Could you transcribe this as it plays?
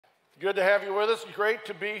Good to have you with us. Great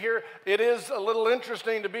to be here. It is a little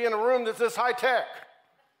interesting to be in a room that's this high tech.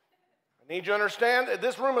 I need you to understand that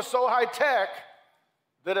this room is so high tech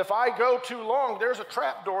that if I go too long, there's a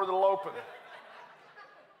trap door that'll open.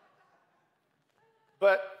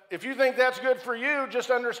 But if you think that's good for you, just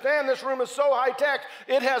understand this room is so high tech,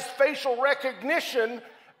 it has facial recognition.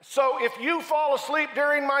 So if you fall asleep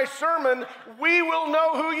during my sermon, we will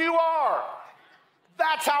know who you are.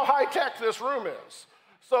 That's how high tech this room is.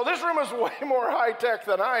 So this room is way more high tech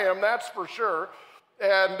than I am, that's for sure.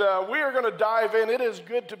 And we are going to dive in. It is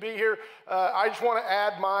good to be here. I just want to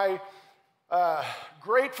add my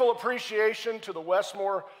grateful appreciation to the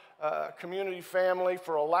Westmore community family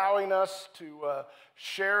for allowing us to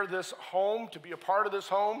share this home, to be a part of this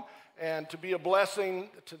home, and to be a blessing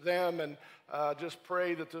to them. And just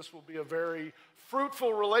pray that this will be a very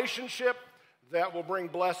fruitful relationship that will bring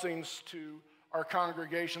blessings to our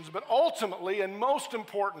congregations, but ultimately and most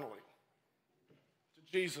importantly, to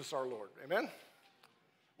Jesus our Lord. Amen?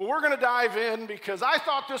 Well, we're going to dive in because I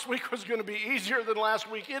thought this week was going to be easier than last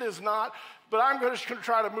week. It is not, but I'm just going to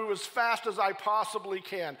try to move as fast as I possibly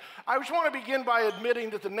can. I just want to begin by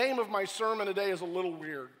admitting that the name of my sermon today is a little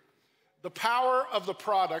weird. The power of the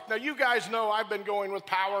product. Now, you guys know I've been going with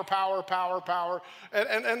power,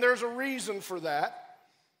 and there's a reason for that.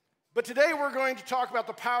 But today we're going to talk about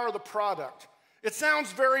the power of the product. It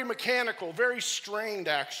sounds very mechanical, very strained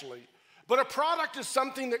actually. But a product is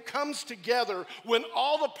something that comes together when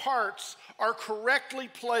all the parts are correctly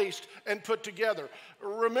placed and put together.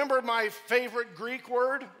 Remember my favorite Greek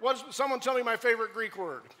word? Someone tell me my favorite Greek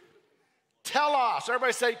word. Telos.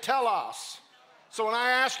 Everybody say telos. So when I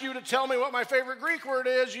ask you to tell me what my favorite Greek word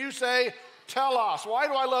is, you say telos. Why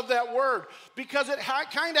do I love that word? Because it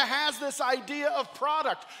kind of has this idea of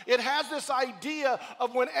product. It has this idea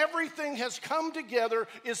of when everything has come together,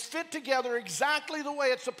 is fit together exactly the way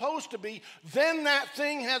it's supposed to be, then that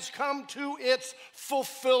thing has come to its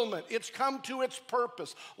fulfillment. It's come to its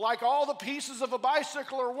purpose. Like all the pieces of a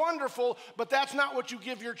bicycle are wonderful, but that's not what you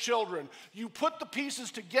give your children. You put the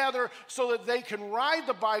pieces together so that they can ride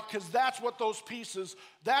the bike because that's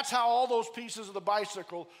how all those pieces of the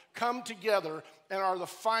bicycle come together and are the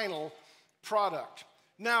final product.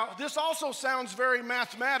 Now, this also sounds very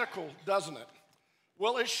mathematical, doesn't it?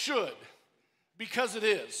 Well, it should, because it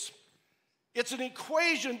is. It's an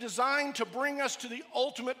equation designed to bring us to the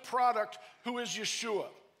ultimate product, who is Yeshua.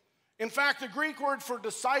 In fact, the Greek word for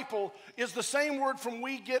disciple is the same word from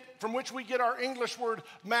which we get our English word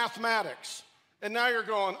mathematics. And now you're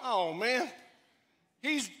going, oh man,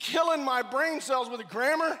 he's killing my brain cells with the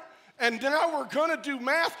grammar. And now we're going to do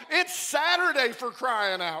math. It's Saturday, for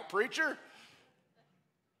crying out, preacher.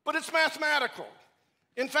 But it's mathematical.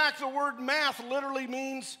 In fact, the word math literally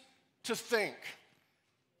means to think.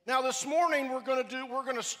 Now, this morning we're going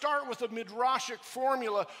to start with a midrashic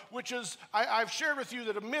formula, which is, I've shared with you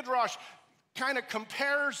that a midrash kind of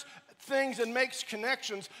compares things and makes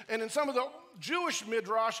connections. And in some of the Jewish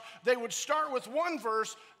midrash, they would start with one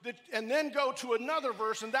verse and then go to another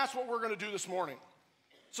verse, and that's what we're going to do this morning.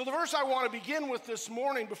 So the verse I want to begin with this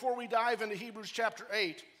morning before we dive into Hebrews chapter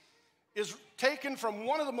 8 is taken from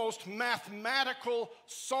one of the most mathematical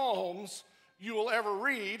psalms you will ever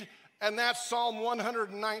read, and that's Psalm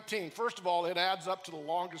 119. First of all, it adds up to the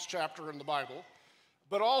longest chapter in the Bible,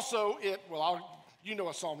 but also you know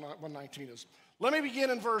what Psalm 119 is. Let me begin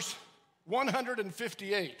in verse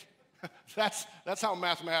 158. That's how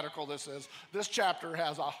mathematical this is. This chapter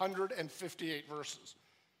has 158 verses.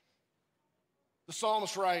 The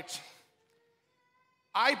psalmist writes,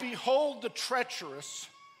 I behold the treacherous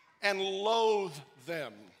and loathe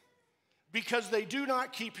them, because they do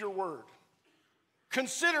not keep your word.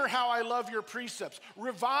 Consider how I love your precepts.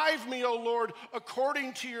 Revive me, O Lord,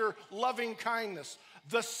 according to your loving kindness.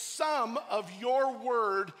 The sum of your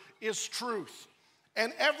word is truth,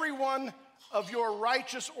 and every one of your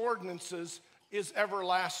righteous ordinances is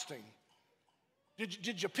everlasting.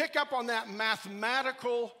 Did you pick up on that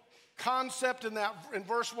mathematical concept in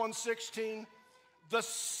verse 116? The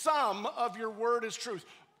sum of your word is truth.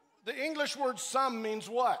 The English word sum means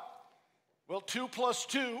what? Well, 2 plus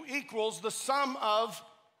 2 equals the sum of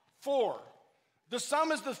 4. The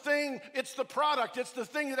sum is the thing, it's the product, it's the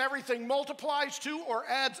thing that everything multiplies to or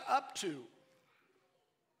adds up to.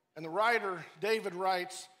 And the writer, David,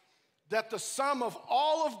 writes that the sum of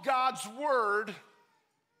all of God's word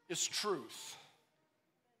is truth.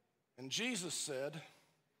 And Jesus said,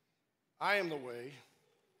 I am the way,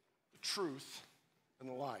 the truth, and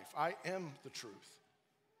the life. I am the truth.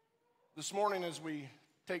 This morning, as we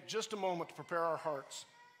take just a moment to prepare our hearts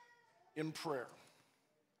in prayer,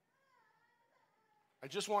 I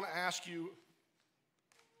just want to ask you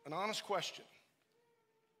an honest question.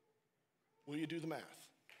 Will you do the math?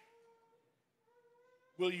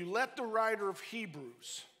 Will you let the writer of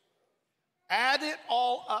Hebrews add it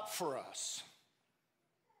all up for us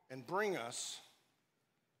and bring us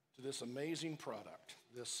to this amazing product,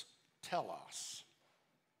 this telos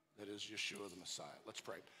that is Yeshua the Messiah? Let's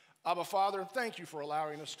pray. Abba, Father, thank you for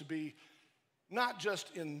allowing us to be not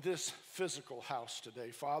just in this physical house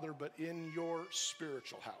today, Father, but in your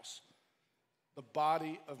spiritual house, the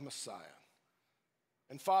body of Messiah.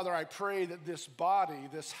 And Father, I pray that this body,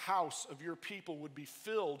 this house of your people would be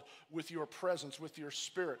filled with your presence, with your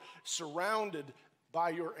spirit, surrounded by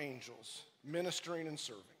your angels, ministering and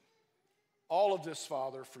serving. All of this,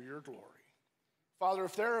 Father, for your glory. Father,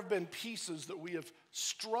 if there have been pieces that we have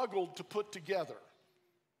struggled to put together,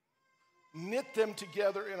 knit them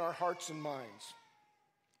together in our hearts and minds.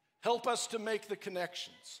 Help us to make the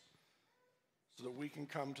connections so that we can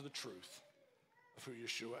come to the truth of who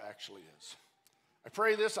Yeshua actually is. I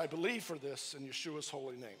pray this, I believe for this in Yeshua's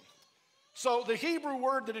holy name. So the Hebrew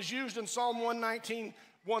word that is used in Psalm 119,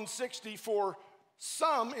 160 for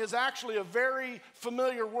some is actually a very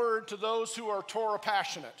familiar word to those who are Torah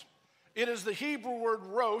passionate. It is the Hebrew word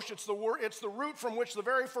rosh. It's the root from which the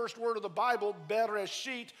very first word of the Bible,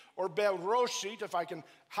 bereshit or beroshit, if I can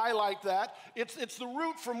highlight that. It's the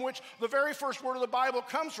root from which the very first word of the Bible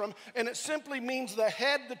comes from, and it simply means the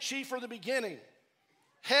head, the chief, or the beginning.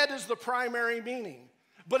 Head is the primary meaning,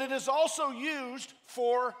 but it is also used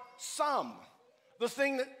for some, the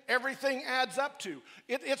thing that everything adds up to.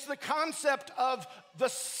 It's the concept of the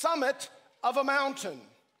summit of a mountain.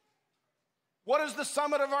 What is the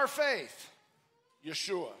summit of our faith?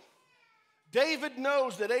 Yeshua. David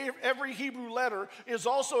knows that every Hebrew letter is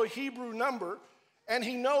also a Hebrew number, and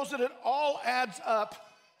he knows that it all adds up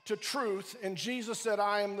to truth, and Jesus said,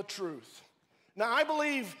 I am the truth. Now, I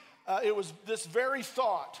believe it was this very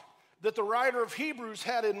thought that the writer of Hebrews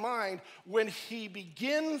had in mind when he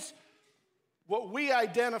begins what we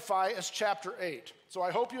identify as chapter 8. So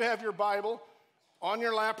I hope you have your Bible on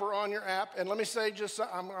your lap or on your app. And let me say just,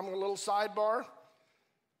 I'm a little sidebar.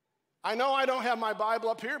 I know I don't have my Bible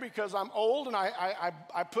up here because I'm old and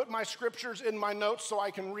I put my scriptures in my notes so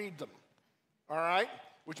I can read them. All right?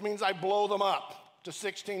 Which means I blow them up to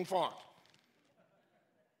 16 font.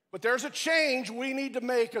 But there's a change we need to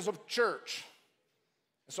make as a church.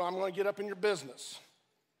 So I'm going to get up in your business.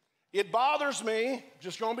 It bothers me,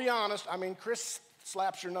 just going to be honest. I mean, Chris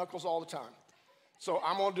slaps your knuckles all the time. So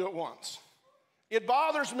I'm going to do it once. It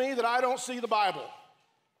bothers me that I don't see the Bible.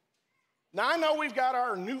 Now, I know we've got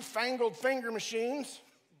our newfangled finger machines.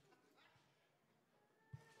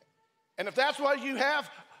 And if that's what you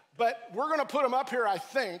have, but we're going to put them up here, I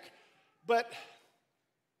think. But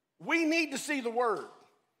we need to see the Word.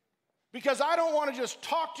 Because I don't want to just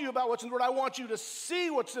talk to you about what's in the Word. I want you to see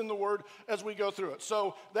what's in the Word as we go through it.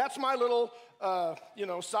 So that's my little,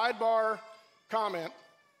 sidebar comment.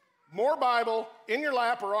 More Bible in your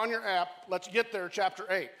lap or on your app. Let's get there, chapter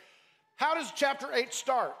 8. How does chapter 8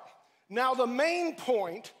 start? Now, the main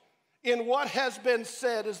point in what has been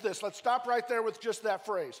said is this. Let's stop right there with just that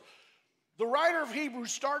phrase. The writer of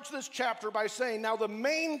Hebrews starts this chapter by saying, now the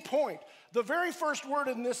main point, the very first word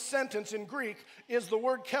in this sentence in Greek is the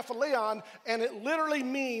word kephaleon, and it literally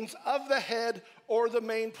means of the head or the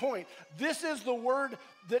main point. This is the word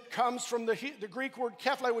that comes from the Greek word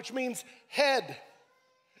kephale, which means head.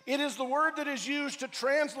 It is the word that is used to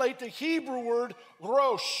translate the Hebrew word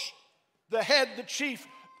rosh, the head, the chief,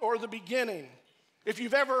 or the beginning. If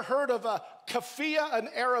you've ever heard of a kafia, an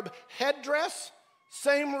Arab headdress,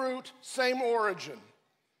 same root, same origin.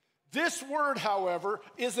 This word, however,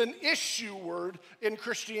 is an issue word in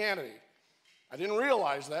Christianity. I didn't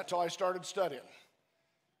realize that till I started studying.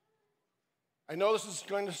 I know this is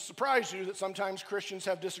going to surprise you that sometimes Christians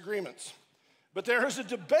have disagreements, but there is a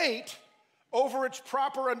debate over its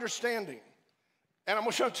proper understanding. And I'm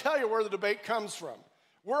going to tell you where the debate comes from.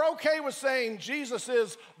 We're okay with saying Jesus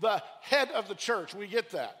is the head of the church. We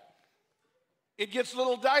get that. It gets a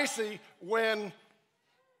little dicey when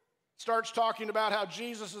starts talking about how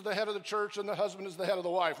Jesus is the head of the church and the husband is the head of the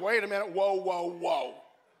wife. Wait a minute, whoa, whoa, whoa.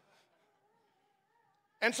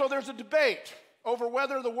 And so there's a debate over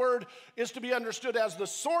whether the word is to be understood as the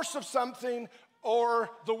source of something or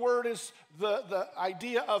the word is the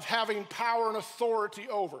idea of having power and authority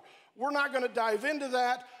over. We're not going to dive into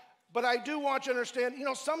that, but I do want you to understand,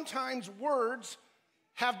 sometimes words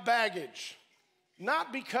have baggage,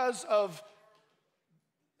 not because of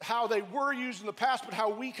how they were used in the past, but how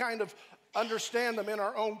we kind of understand them in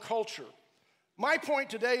our own culture. My point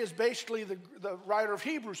today is basically the writer of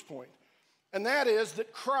Hebrews' point, and that is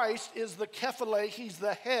that Christ is the kephale, he's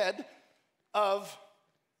the head of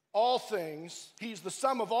all things. He's the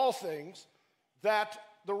sum of all things that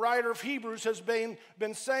the writer of Hebrews has been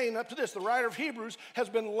saying up to this. The writer of Hebrews has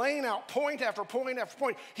been laying out point after point after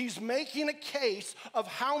point. He's making a case of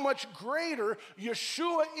how much greater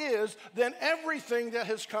Yeshua is than everything that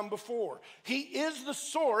has come before. He is the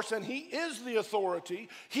source and he is the authority.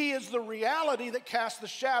 He is the reality that casts the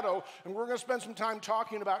shadow, and we're going to spend some time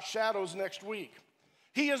talking about shadows next week.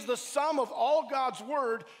 He is the sum of all God's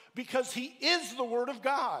word because he is the word of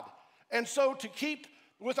God. And so to keep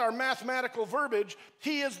with our mathematical verbiage,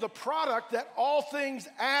 he is the product that all things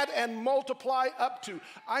add and multiply up to.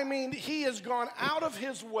 I mean, he has gone out of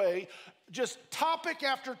his way, just topic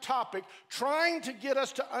after topic, trying to get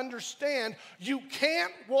us to understand you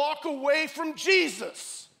can't walk away from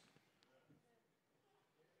Jesus.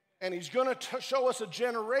 And he's going to show us a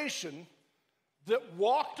generation that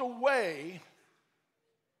walked away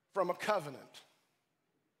from a covenant.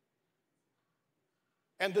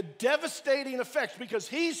 And the devastating effects, because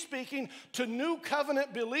he's speaking to new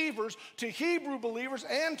covenant believers, to Hebrew believers,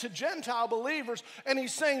 and to Gentile believers, and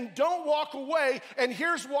he's saying, don't walk away, and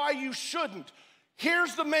here's why you shouldn't.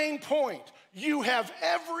 Here's the main point. You have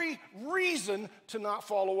every reason to not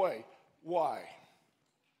fall away. Why?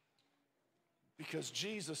 Because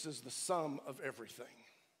Jesus is the sum of everything,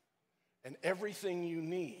 and everything you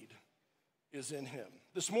need is in him.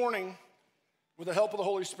 This morning, with the help of the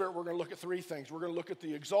Holy Spirit, we're going to look at three things. We're going to look at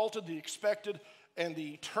the exalted, the expected, and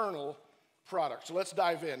the eternal product. So let's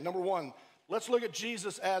dive in. Number one, let's look at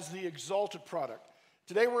Jesus as the exalted product.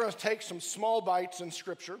 Today we're going to take some small bites in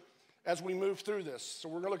Scripture as we move through this. So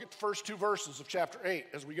we're going to look at the first two verses of chapter 8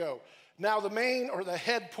 as we go. Now the main or the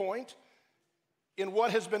head point in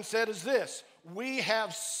what has been said is this: we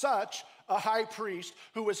have such a high priest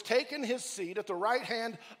who has taken his seat at the right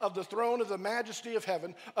hand of the throne of the majesty of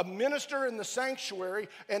heaven, a minister in the sanctuary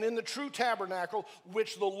and in the true tabernacle,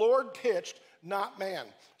 which the Lord pitched, not man.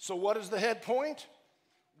 So what is the head point?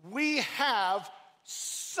 We have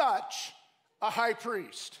such a high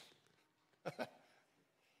priest.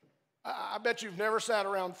 I bet you've never sat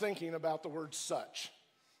around thinking about the word such.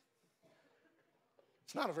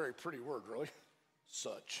 It's not a very pretty word, really.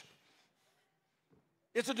 Such.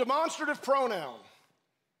 It's a demonstrative pronoun.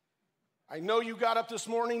 I know you got up this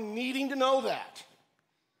morning needing to know that.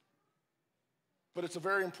 But it's a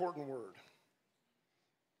very important word.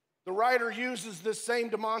 The writer uses this same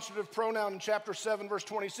demonstrative pronoun in chapter 7, verse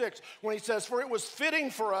 26, when he says, "For it was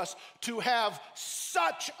fitting for us to have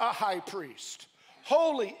such a high priest,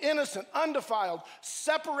 holy, innocent, undefiled,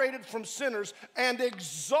 separated from sinners, and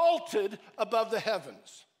exalted above the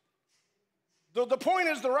heavens." The point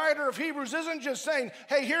is, the writer of Hebrews isn't just saying,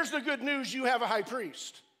 hey, here's the good news, you have a high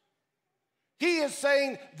priest. He is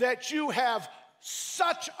saying that you have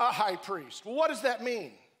such a high priest. Well, what does that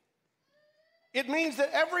mean? It means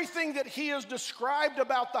that everything that he has described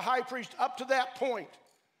about the high priest up to that point,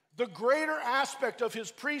 the greater aspect of his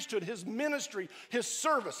priesthood, his ministry, his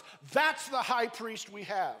service, that's the high priest we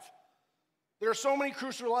have. There are so many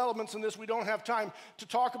crucial elements in this, we don't have time to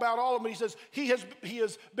talk about all of them. He says he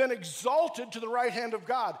has been exalted to the right hand of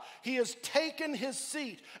God. He has taken his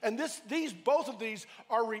seat. And both of these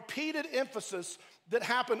are repeated emphasis that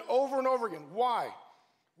happen over and over again. Why?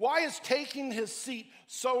 Why is taking his seat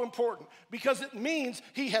so important? Because it means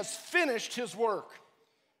he has finished his work.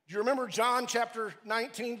 Do you remember John chapter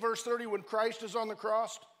 19, verse 30, when Christ is on the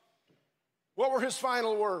cross? What were his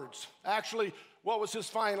final words? Actually, what was his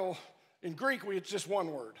final? In Greek, it's just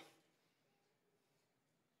one word.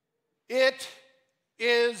 It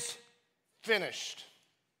is finished.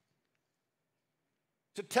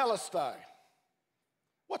 Tetelestai.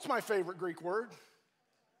 What's my favorite Greek word?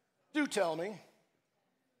 Do tell me.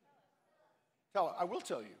 I will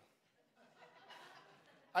tell you.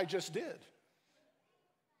 I just did.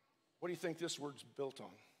 What do you think this word's built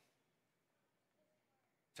on?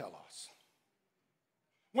 Telos.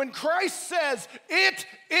 When Christ says, it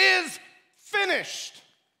is finished,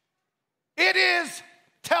 it is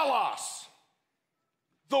telos.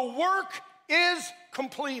 The work is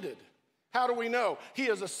completed. How do we know? He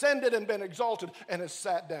has ascended and been exalted and has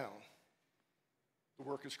sat down. The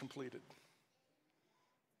work is completed.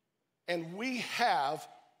 And we have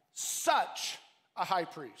such a high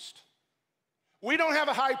priest. We don't have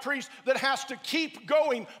a high priest that has to keep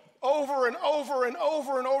going over and over and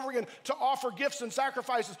over and over again to offer gifts and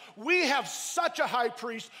sacrifices. We have such a high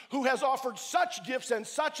priest who has offered such gifts and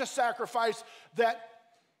such a sacrifice that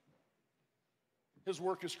his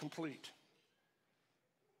work is complete.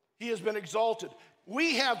 He has been exalted.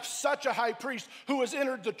 We have such a high priest who has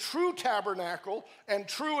entered the true tabernacle, and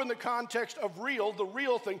true in the context of real, the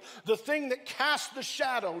real thing, the thing that casts the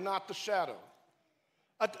shadow, not the shadow.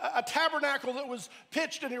 A tabernacle that was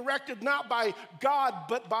pitched and erected not by God,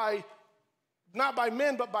 not by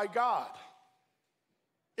men, but by God.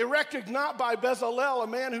 Erected not by Bezalel, a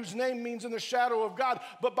man whose name means in the shadow of God,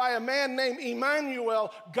 but by a man named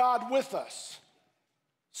Emmanuel, God with us.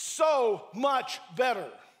 So much better.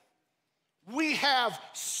 We have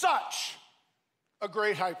such a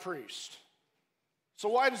great high priest. So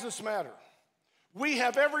why does this matter? We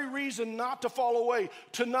have every reason not to fall away,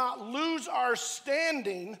 to not lose our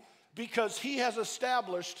standing, because he has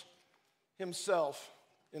established himself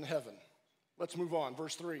in heaven. Let's move on.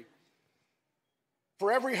 Verse 3.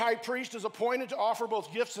 For every high priest is appointed to offer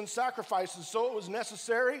both gifts and sacrifices, so it was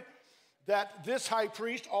necessary that this high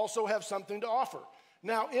priest also have something to offer.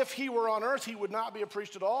 Now, if he were on earth, he would not be a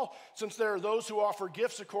priest at all, since there are those who offer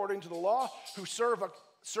gifts according to the law, who serve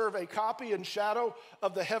a copy and shadow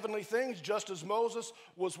of the heavenly things, just as Moses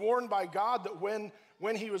was warned by God that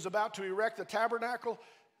when he was about to erect the tabernacle,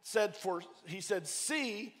 he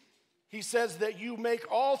says that you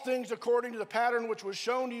make all things according to the pattern which was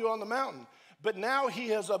shown to you on the mountain. But now he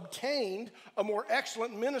has obtained a more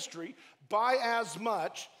excellent ministry by as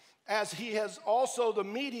much as he has also the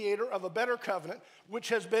mediator of a better covenant, which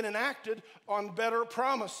has been enacted on better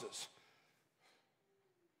promises.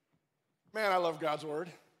 Man, I love God's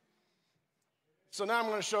word. So now I'm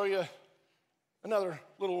going to show you another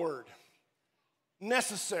little word.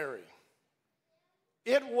 Necessary.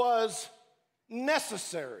 It was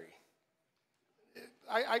necessary.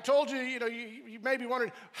 I told you, you may be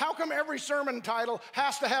wondering, how come every sermon title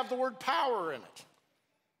has to have the word power in it?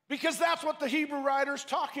 Because that's what the Hebrew writer's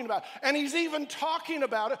talking about. And he's even talking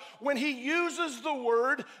about it when he uses the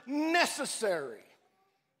word necessary.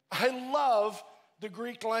 I love the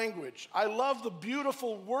Greek language. I love the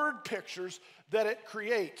beautiful word pictures that it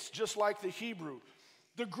creates, just like the Hebrew.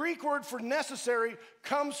 The Greek word for necessary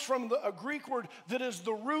comes from a Greek word that is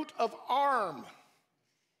the root of arm.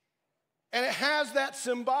 And it has that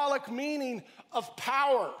symbolic meaning of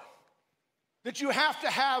power, that you have to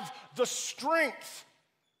have the strength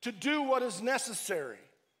to do what is necessary.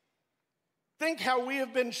 Think how we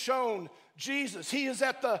have been shown Jesus. He is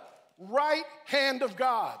at the right hand of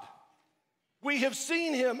God. We have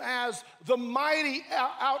seen him as the mighty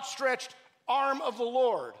outstretched arm of the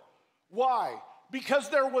Lord. Why? Because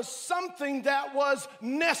there was something that was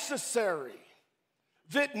necessary,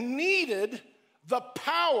 that needed the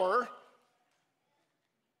power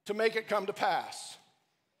to make it come to pass.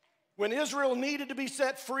 When Israel needed to be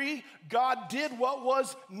set free, God did what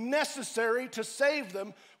was necessary to save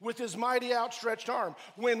them with his mighty outstretched arm.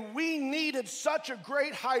 When we needed such a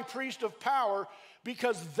great high priest of power,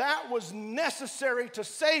 because that was necessary to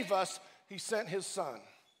save us, he sent his son,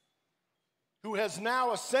 who has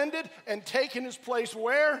now ascended and taken his place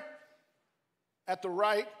where? At the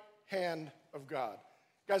right hand of God.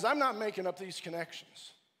 Guys, I'm not making up these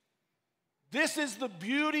connections. This is the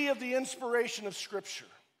beauty of the inspiration of Scripture.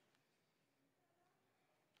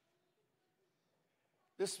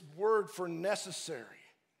 This word for necessary,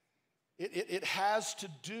 it has to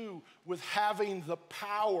do with having the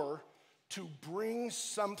power to bring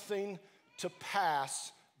something to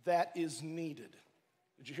pass that is needed.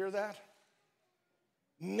 Did you hear that?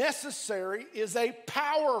 Necessary is a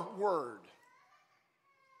power word.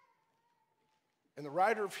 And the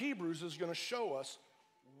writer of Hebrews is going to show us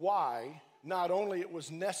why not only it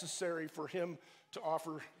was necessary for him to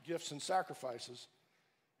offer gifts and sacrifices,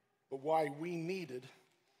 but why we needed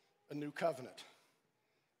a new covenant.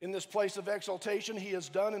 In this place of exaltation, he has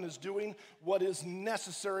done and is doing what is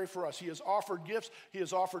necessary for us. He has offered gifts, he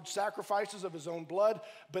has offered sacrifices of his own blood,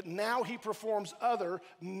 but now he performs other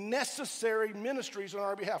necessary ministries on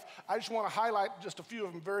our behalf. I just want to highlight just a few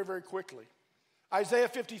of them very, very quickly. Isaiah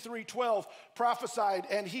 53:12 prophesied,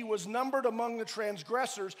 and he was numbered among the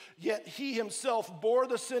transgressors, yet he himself bore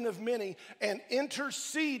the sin of many and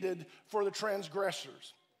interceded for the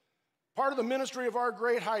transgressors. Part of the ministry of our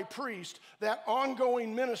great high priest, that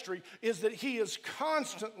ongoing ministry, is that he is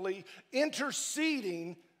constantly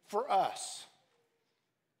interceding for us.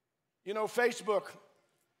 You know, Facebook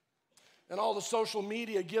and all the social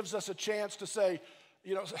media gives us a chance to say,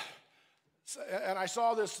 and I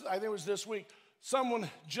saw this, I think it was this week, someone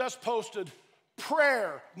just posted,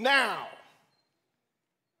 prayer now.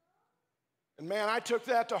 And man, I took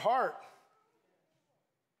that to heart.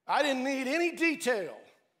 I didn't need any detail.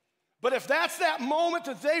 But if that's that moment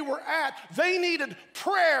that they were at, they needed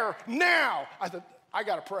prayer now. I thought, I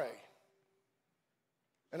got to pray.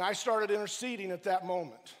 And I started interceding at that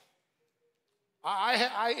moment.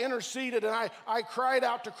 I interceded and I cried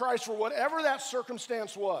out to Christ for whatever that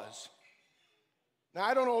circumstance was. Now,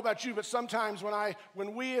 I don't know about you, but sometimes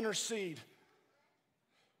when we intercede,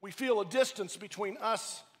 We feel a distance between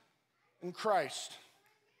us and Christ.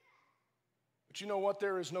 But you know what?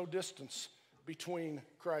 There is no distance between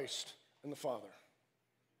Christ and the Father.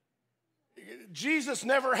 Jesus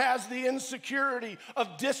never has the insecurity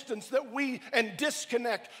of distance and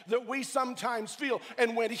disconnect that we sometimes feel.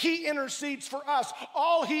 And when he intercedes for us,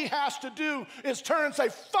 all he has to do is turn and say,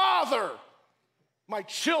 Father, my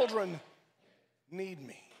children need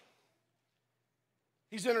me.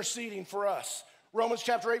 He's interceding for us. Romans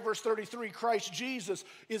chapter 8, verse 33, Christ Jesus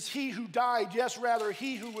is he who died, yes, rather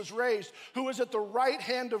he who was raised, who is at the right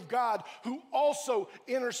hand of God, who also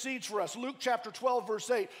intercedes for us. Luke chapter 12,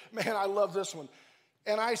 verse 8, man, I love this one.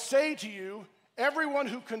 And I say to you, everyone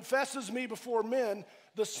who confesses me before men,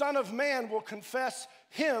 the Son of Man will confess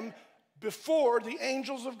him before the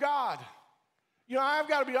angels of God. You know, I've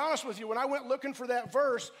got to be honest with you, when I went looking for that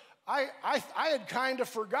verse, I had kind of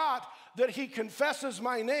forgot that he confesses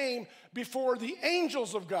my name before the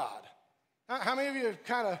angels of God. How many of you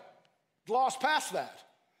kind of glossed past that?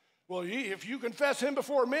 Well, if you confess him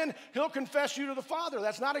before men, he'll confess you to the Father.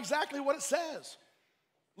 That's not exactly what it says.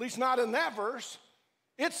 At least not in that verse.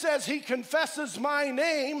 It says he confesses my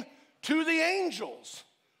name to the angels.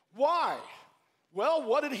 Why? Well,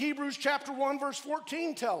 what did Hebrews chapter 1, verse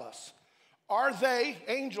 14 tell us? Are they,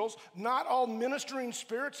 angels, not all ministering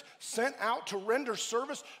spirits sent out to render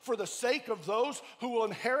service for the sake of those who will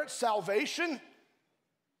inherit salvation?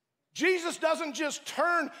 Jesus doesn't just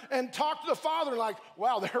turn and talk to the Father like,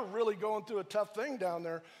 wow, they're really going through a tough thing down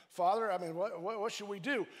there, Father. I mean, what should we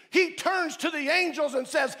do? He turns to the angels and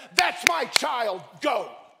says, that's my child,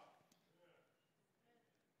 go.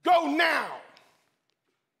 Go now.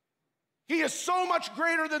 He is so much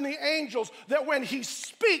greater than the angels that when he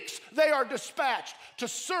speaks, they are dispatched to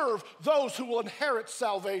serve those who will inherit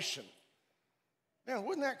salvation. Man,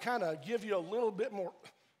 wouldn't that kind of give you a little bit more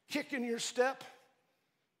kick in your step?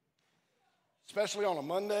 Especially on a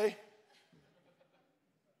Monday,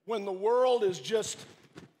 when the world is just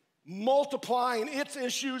multiplying its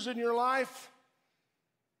issues in your life.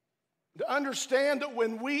 To understand that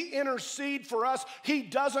when we intercede for us, he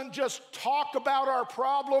doesn't just talk about our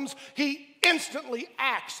problems, he instantly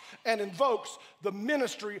acts and invokes the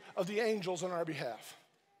ministry of the angels on our behalf.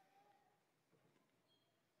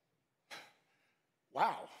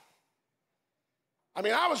 Wow. I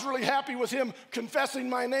mean, I was really happy with him confessing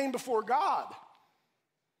my name before God.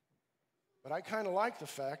 But I kind of like the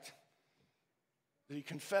fact that he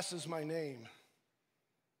confesses my name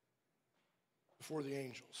before the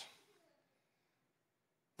angels.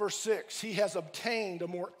 Verse 6, he has obtained a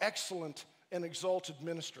more excellent and exalted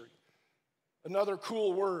ministry. Another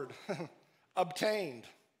cool word, obtained.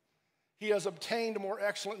 He has obtained a more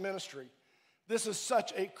excellent ministry. This is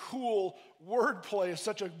such a cool wordplay,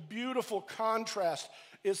 such a beautiful contrast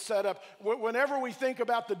is set up. Whenever we think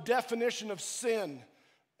about the definition of sin,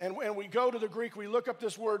 and we go to the Greek, we look up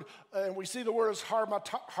this word, and we see the word is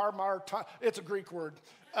hamartano. It's a Greek word.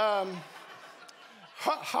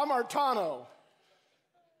 Hamartano.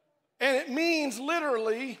 And it means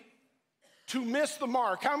literally to miss the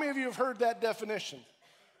mark. How many of you have heard that definition?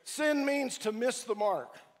 Sin means to miss the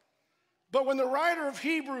mark. But when the writer of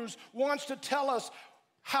Hebrews wants to tell us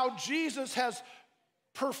how Jesus has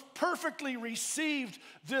perfectly received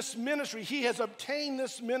this ministry, he has obtained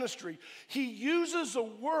this ministry, he uses a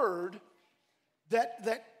word that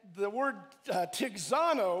the word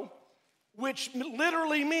tigzano, which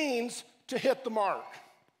literally means to hit the mark.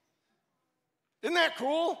 Isn't that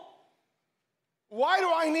cool? Why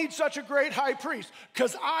do I need such a great high priest?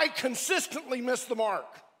 Because I consistently miss the mark.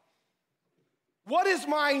 What is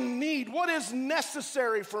my need? What is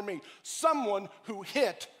necessary for me? Someone who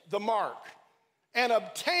hit the mark and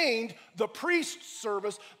obtained the priest's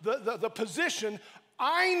service, the position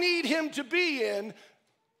I need him to be in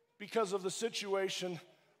because of the situation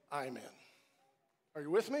I'm in. Are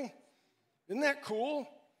you with me? Isn't that cool?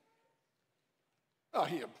 Oh,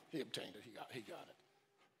 he obtained it. He got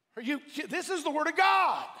it. This is the word of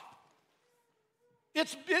God.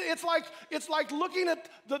 It's like looking at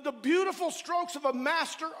the beautiful strokes of a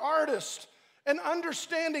master artist and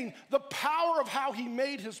understanding the power of how he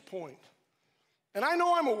made his point. And I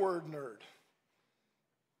know I'm a word nerd,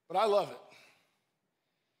 but I love it.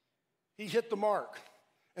 He hit the mark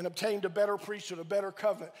and obtained a better priesthood, a better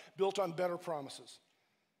covenant built on better promises.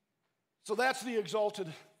 So that's the exalted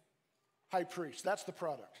high priest. That's the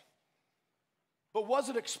product. But was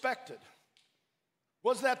it expected?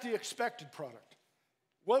 Was that the expected product?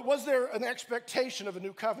 Was there an expectation of a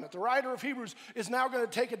new covenant? The writer of Hebrews is now going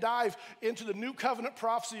to take a dive into the new covenant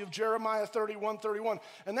prophecy of Jeremiah 31:31.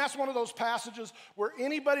 And that's one of those passages where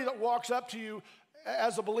anybody that walks up to you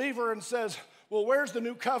as a believer and says, well, where's the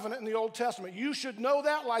new covenant in the Old Testament? You should know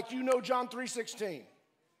that like you know John 3:16.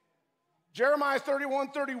 Jeremiah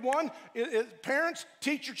 31:31, parents,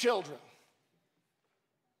 teach your children.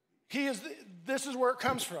 This is where it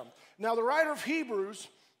comes from. Now, the writer of Hebrews,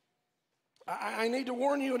 I need to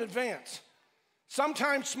warn you in advance.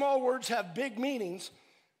 Sometimes small words have big meanings,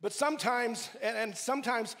 but sometimes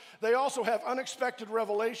they also have unexpected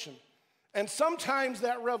revelation. And sometimes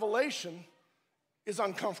that revelation is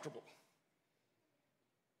uncomfortable.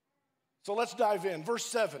 So let's dive in. Verse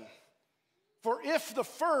 7. For if the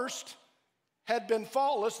first had been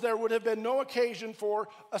faultless, there would have been no occasion for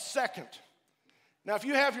a second. Now, if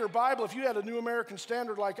you have your Bible, if you had a New American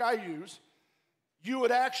Standard like I use, you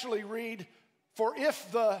would actually read, for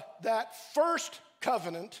if that first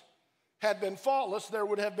covenant had been faultless, there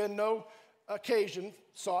would have been no occasion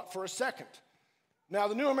sought for a second. Now,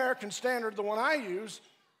 the New American Standard, the one I use,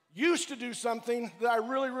 used to do something that I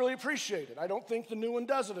really, really appreciated. I don't think the new one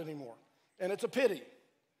does it anymore, and it's a pity.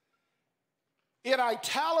 It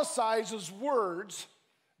italicizes words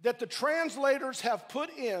that the translators have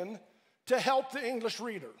put in to help the English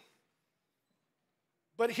reader.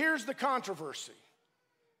 But here's the controversy.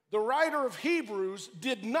 The writer of Hebrews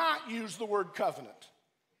did not use the word covenant.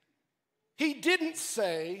 He didn't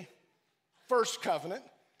say first covenant.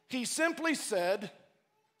 He simply said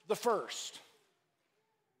the first.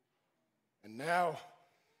 And now,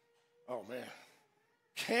 oh man,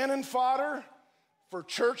 cannon fodder for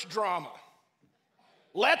church drama.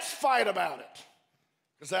 Let's fight about it,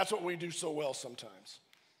 because that's what we do so well sometimes.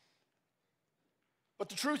 But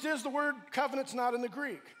the truth is, the word covenant's not in the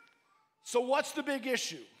Greek. So what's the big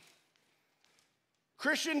issue?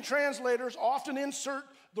 Christian translators often insert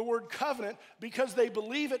the word covenant because they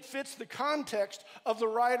believe it fits the context of the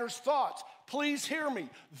writer's thoughts. Please hear me.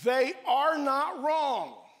 They are not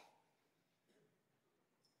wrong.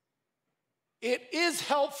 It is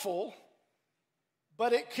helpful,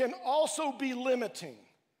 but it can also be limiting.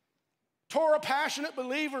 Torah passionate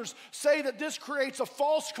believers say that this creates a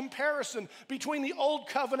false comparison between the Old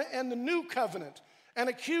Covenant and the New Covenant and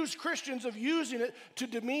accuse Christians of using it to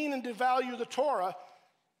demean and devalue the Torah.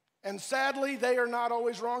 And sadly, they are not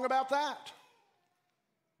always wrong about that.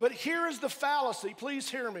 But here is the fallacy, please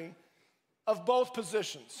hear me, of both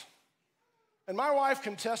positions. And my wife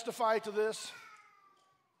can testify to this.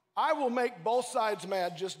 I will make both sides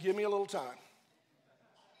mad, just give me a little time.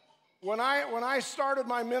 When I started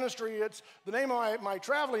my ministry, the name of my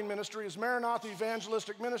traveling ministry is Maranatha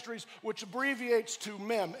Evangelistic Ministries, which abbreviates to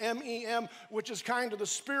MEM, M-E-M, which is kind of the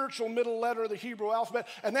spiritual middle letter of the Hebrew alphabet,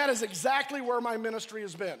 and that is exactly where my ministry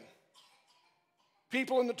has been.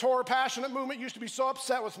 People in the Torah passionate movement used to be so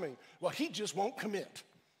upset with me. Well, he just won't commit.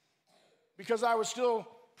 Because I was still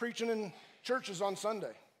preaching in churches on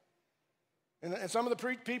Sunday. And some of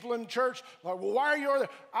the people in church, like, well, why are you over there?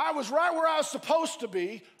 I was right where I was supposed to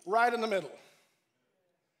be, right in the middle.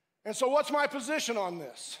 And so what's my position on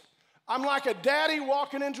this? I'm like a daddy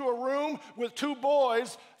walking into a room with two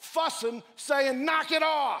boys fussing, saying, knock it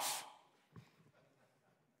off.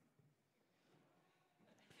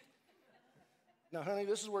 Now, honey,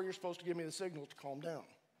 this is where you're supposed to give me the signal to calm down.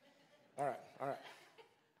 All right.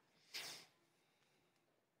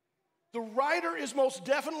 The writer is most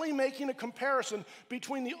definitely making a comparison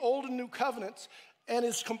between the Old and New Covenants and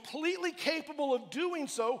is completely capable of doing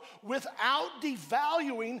so without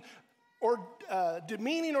devaluing or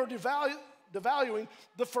demeaning or devaluing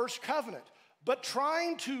the first covenant. But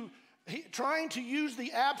trying to use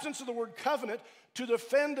the absence of the word covenant to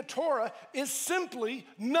defend the Torah is simply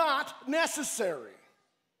not necessary,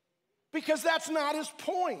 because that's not his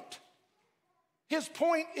point. His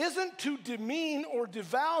point isn't to demean or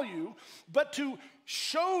devalue, but to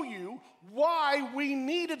show you why we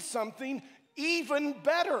needed something even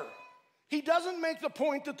better. He doesn't make the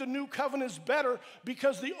point that the new covenant is better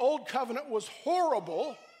because the old covenant was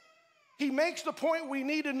horrible. He makes the point we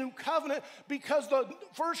need a new covenant because the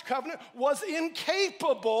first covenant was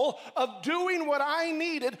incapable of doing what I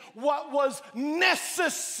needed, what was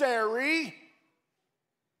necessary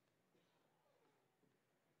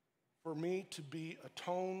for me to be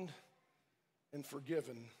atoned and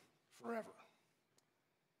forgiven forever.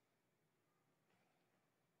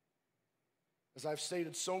 As I've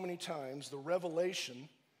stated so many times, the revelation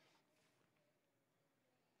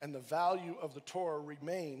and the value of the Torah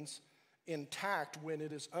remains intact when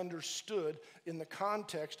it is understood in the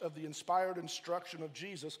context of the inspired instruction of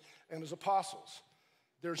Jesus and his apostles.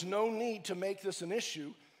 There's no need to make this an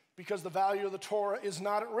issue because the value of the Torah is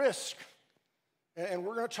not at risk. And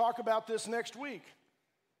we're going to talk about this next week.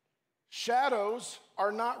 Shadows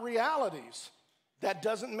are not realities. That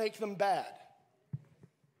doesn't make them bad.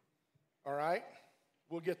 All right?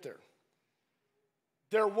 We'll get there.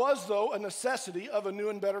 There was, though, a necessity of a new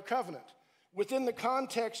and better covenant. Within the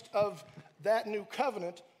context of that new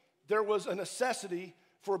covenant, there was a necessity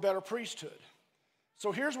for a better priesthood.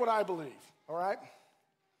 So here's what I believe, all right?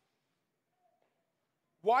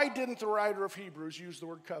 Why didn't the writer of Hebrews use the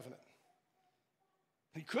word covenant?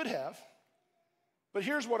 He could have, but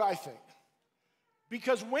here's what I think.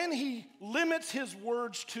 Because when he limits his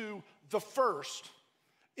words to the first,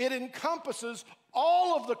 it encompasses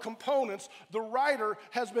all of the components the writer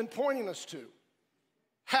has been pointing us to.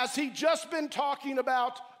 Has he just been talking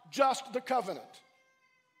about just the covenant?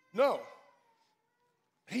 No.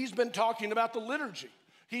 He's been talking about the liturgy.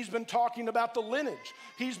 He's been talking about the lineage.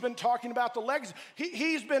 He's been talking about the legacy.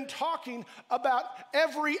 He's been talking about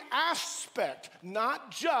every aspect,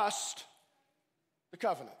 not just the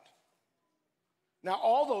covenant. Now,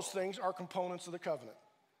 all those things are components of the covenant.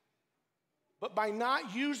 But by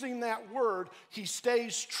not using that word, he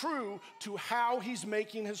stays true to how he's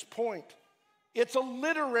making his point. It's a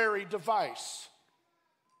literary device.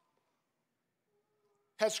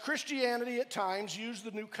 Has Christianity at times used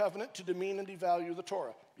the new covenant to demean and devalue the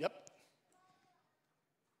Torah? Yep.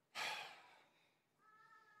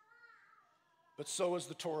 But so is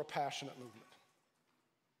the Torah passionate movement.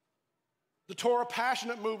 The Torah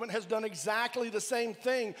passionate movement has done exactly the same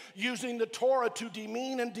thing, using the Torah to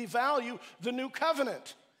demean and devalue the new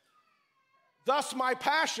covenant. Thus my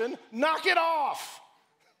passion, knock it off.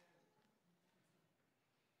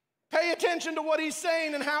 Pay attention to what he's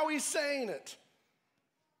saying and how he's saying it.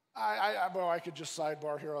 I could just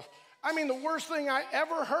sidebar here. I mean, the worst thing I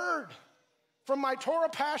ever heard from my Torah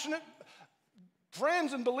passionate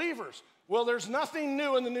friends and believers, well, there's nothing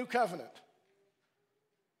new in the new covenant.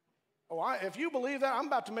 Oh, if you believe that, I'm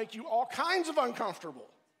about to make you all kinds of uncomfortable.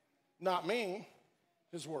 Not me,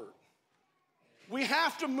 his word. We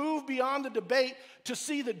have to move beyond the debate to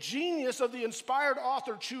see the genius of the inspired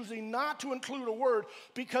author choosing not to include a word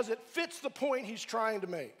because it fits the point he's trying to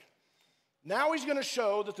make. Now he's going to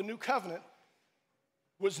show that the new covenant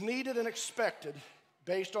was needed and expected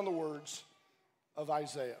based on the words of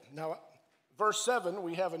Isaiah. Now, verse 7,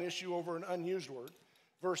 we have an issue over an unused word.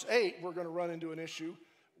 Verse 8, we're going to run into an issue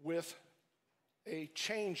with a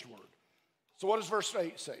changed word. So what does verse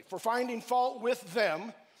 8 say? For finding fault with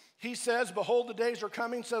them, he says, behold, the days are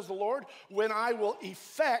coming, says the Lord, when I will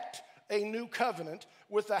effect a new covenant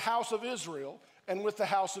with the house of Israel and with the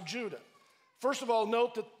house of Judah. First of all,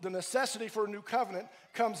 note that the necessity for a new covenant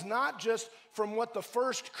comes not just from what the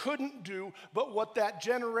first couldn't do, but what that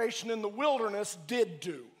generation in the wilderness did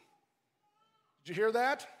do. Did you hear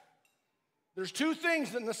that? There's two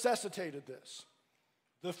things that necessitated this.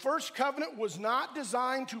 The first covenant was not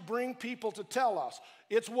designed to bring people to tell us.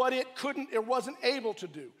 It's what it wasn't able to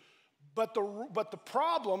do. But the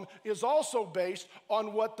problem is also based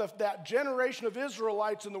on what that generation of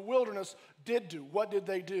Israelites in the wilderness did do. What did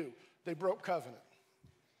they do? They broke covenant.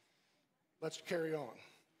 Let's carry on.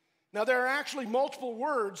 Now, there are actually multiple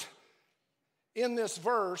words in this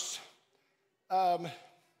verse for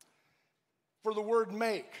the word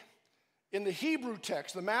make. In the Hebrew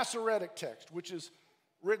text, the Masoretic text, which is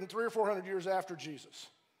written 300 or 400 years after Jesus,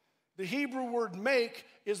 the Hebrew word make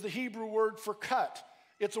is the Hebrew word for cut.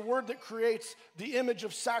 It's a word that creates the image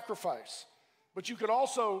of sacrifice. But you could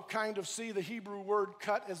also kind of see the Hebrew word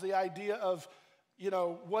cut as the idea of,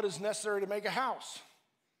 what is necessary to make a house.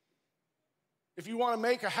 If you want to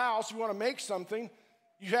make a house, you want to make something,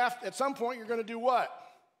 at some point you're going to do what?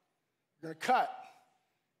 You're going to cut.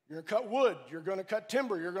 You're going to cut wood. You're going to cut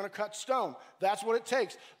timber. You're going to cut stone. That's what it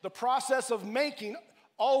takes. The process of making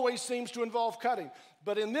always seems to involve cutting.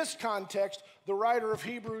 But in this context, the writer of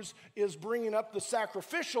Hebrews is bringing up the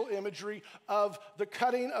sacrificial imagery of the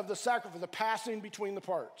cutting of the sacrifice, the passing between the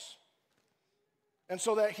parts. And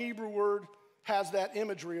so that Hebrew word has that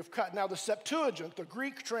imagery of cut. Now, the Septuagint, the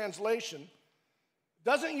Greek translation,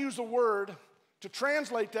 doesn't use a word to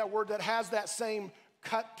translate that word that has that same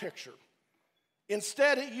cut picture.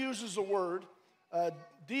 Instead, it uses a word,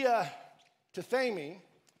 diatithemi,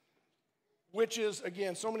 which is,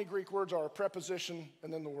 again, so many Greek words are a preposition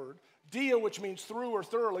and then the word. Dia, which means through or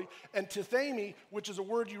thoroughly, and tithemi, which is a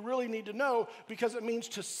word you really need to know because it means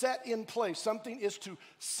to set in place. Something is to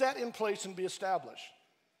set in place and be established.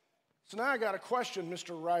 So now I got a question,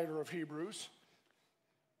 Mr. Writer of Hebrews.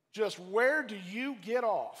 Just where do you get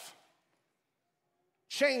off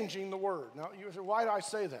changing the word? Now, you say, why do I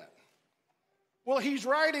say that? Well, he's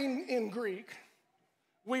writing in Greek.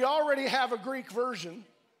 We already have a Greek version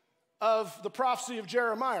of the prophecy of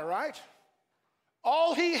Jeremiah, right?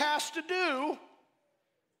 All he has to do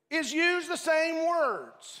is use the same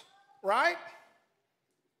words, right?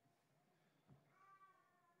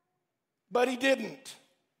 But he didn't.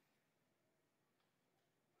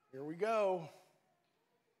 Here we go.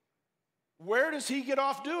 Where does he get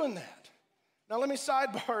off doing that? Now let me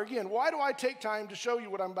sidebar again. Why do I take time to show you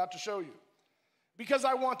what I'm about to show you? Because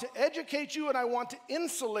I want to educate you and I want to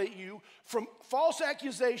insulate you from false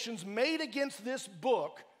accusations made against this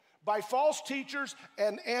book by false teachers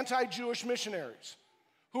and anti-Jewish missionaries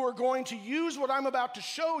who are going to use what I'm about to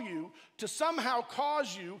show you to somehow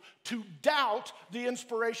cause you to doubt the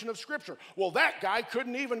inspiration of Scripture. Well, that guy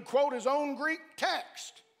couldn't even quote his own Greek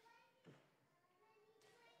text.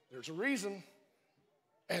 There's a reason,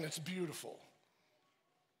 and it's beautiful.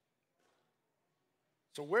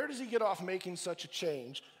 So where does he get off making such a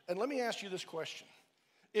change? And let me ask you this question.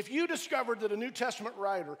 If you discovered that a New Testament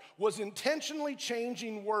writer was intentionally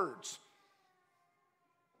changing words,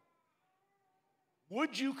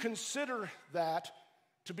 would you consider that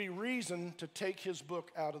to be reason to take his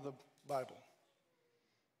book out of the Bible?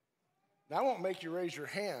 Now, I won't make you raise your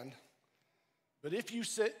hand, but if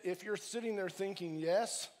you're sitting there thinking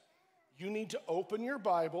yes, you need to open your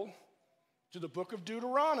Bible to the book of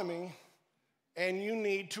Deuteronomy and you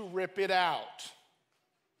need to rip it out.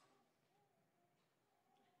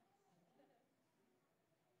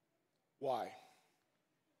 Why?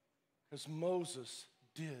 Because Moses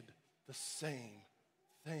did the same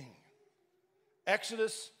thing.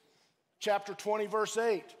 Exodus chapter 20, verse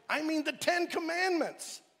 8. I mean the 10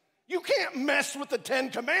 Commandments. You can't mess with the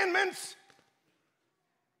 10 Commandments.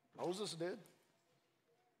 Moses did.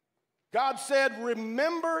 God said,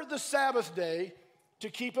 remember the Sabbath day to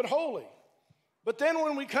keep it holy. But then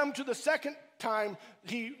when we come to the second time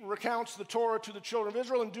he recounts the Torah to the children of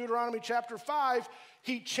Israel in Deuteronomy chapter 5,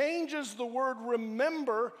 he changes the word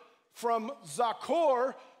remember from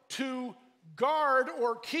zakor to guard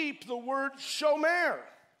or keep, the word shomer.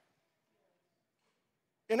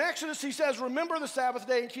 In Exodus, he says, remember the Sabbath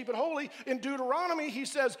day and keep it holy. In Deuteronomy, he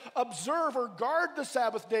says, observe or guard the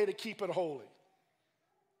Sabbath day to keep it holy.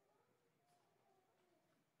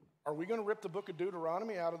 Are we going to rip the book of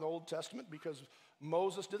Deuteronomy out of the Old Testament because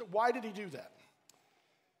Moses did it? Why did he do that?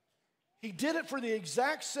 He did it for the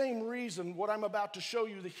exact same reason what I'm about to show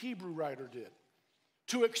you the Hebrew writer did.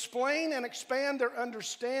 To explain and expand their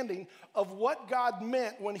understanding of what God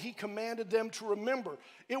meant when he commanded them to remember.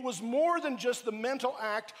 It was more than just the mental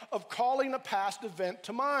act of calling a past event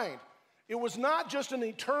to mind. It was not just an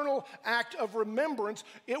eternal act of remembrance.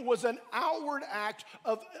 It was an outward act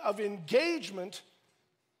of engagement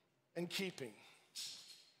and keeping.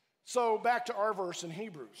 So back to our verse in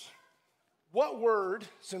Hebrews. What word,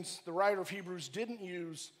 since the writer of Hebrews didn't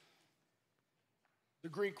use the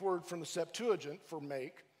Greek word from the Septuagint for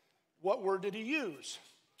make, what word did he use?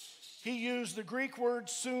 He used the Greek word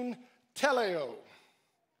sun teleo.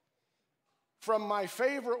 From my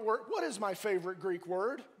favorite word. What is my favorite Greek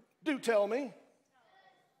word? Do tell me.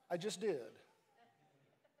 I just did.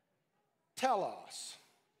 Telos.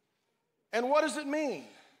 And what does it mean?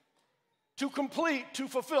 To complete, to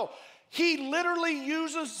fulfill. He literally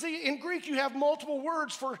uses, see, in Greek you have multiple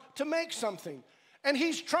words to make something. And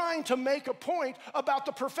he's trying to make a point about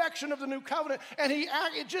the perfection of the new covenant. And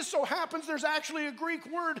it just so happens there's actually a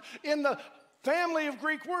Greek word in the family of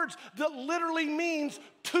Greek words that literally means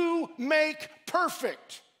to make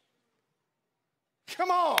perfect.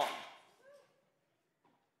 Come on.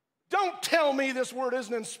 Don't tell me this word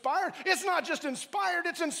isn't inspired. It's not just inspired,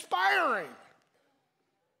 it's inspiring.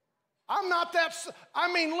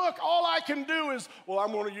 Look, all I can do is, well,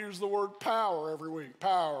 I'm going to use the word power every week.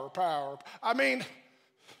 Power. I'm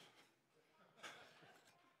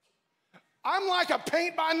like a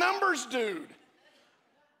paint by numbers dude.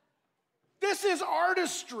 This is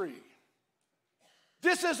artistry.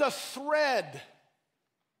 This is a thread.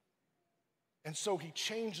 And so he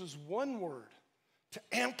changes one word to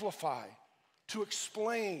amplify, to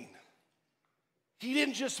explain. He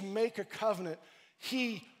didn't just make a covenant,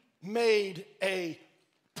 he made a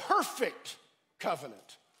perfect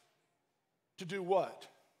covenant. To do what?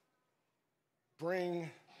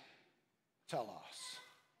 Bring telos.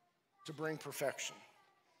 To bring perfection.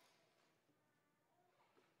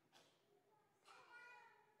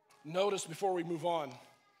 Notice before we move on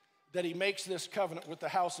that he makes this covenant with the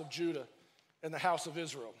house of Judah and the house of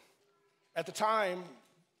Israel. At the time,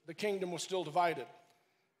 the kingdom was still divided.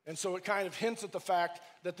 And so it kind of hints at the fact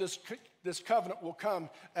that this covenant will come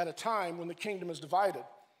at a time when the kingdom is divided.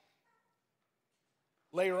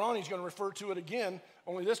 Later on, he's going to refer to it again,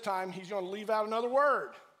 only this time he's going to leave out another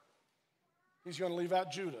word. He's going to leave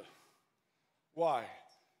out Judah. Why?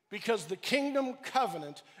 Because the kingdom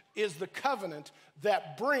covenant is the covenant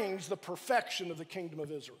that brings the perfection of the kingdom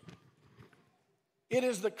of Israel. It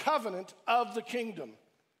is the covenant of the kingdom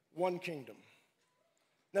one kingdom.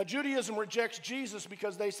 Now, Judaism rejects Jesus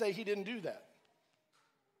because they say he didn't do that.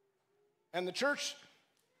 And the church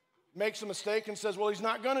makes a mistake and says, well, he's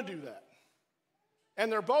not going to do that. And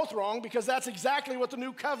they're both wrong because that's exactly what the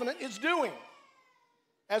new covenant is doing.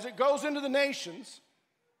 As it goes into the nations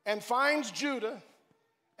and finds Judah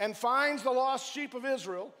and finds the lost sheep of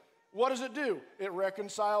Israel, what does it do? It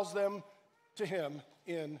reconciles them to him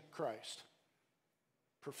in Christ.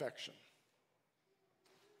 Perfection.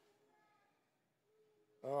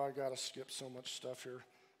 Oh, I got to skip so much stuff here.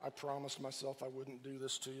 I promised myself I wouldn't do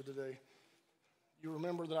this to you today. You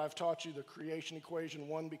remember that I've taught you the creation equation,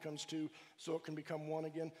 1 becomes 2, so it can become 1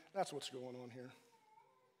 again? That's what's going on here.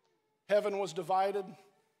 Heaven was divided,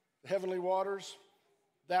 the heavenly waters.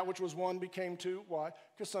 That which was 1 became 2. Why?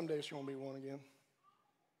 Because someday it's going to be 1 again.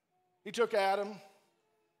 He took Adam,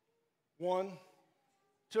 1,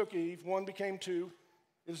 took Eve, 1 became 2.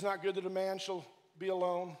 It is not good that a man shall be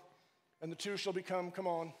alone, and the two shall become, come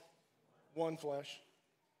on, 1 flesh.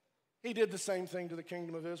 He did the same thing to the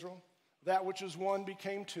kingdom of Israel. That which is 1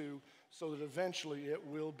 became 2, so that eventually it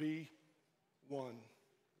will be 1.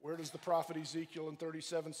 Where does the prophet Ezekiel in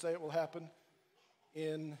 37 say it will happen?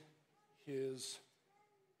 In his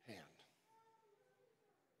hand.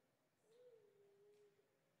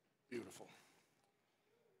 Beautiful.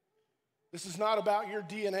 This is not about your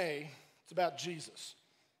DNA, it's about Jesus.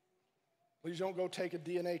 Please don't go take a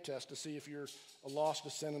DNA test to see if you're a lost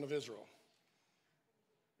descendant of Israel.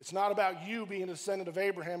 It's not about you being a descendant of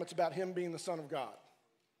Abraham, it's about him being the Son of God.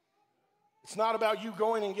 It's not about you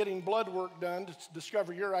going and getting blood work done to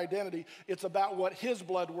discover your identity. It's about what his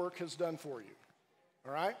blood work has done for you.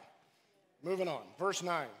 All right? Moving on. Verse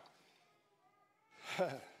 9.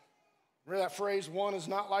 Remember that phrase, 1 is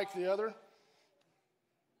not like the other?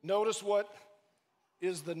 Notice what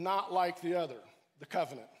is the not like the other, the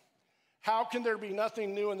covenant. How can there be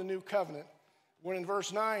nothing new in the new covenant when in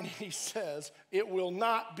verse 9 he says, it will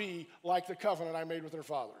not be like the covenant I made with their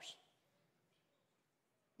fathers?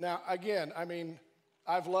 Now, again,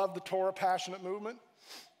 I've loved the Torah passionate movement,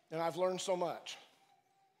 and I've learned so much.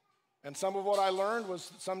 And some of what I learned was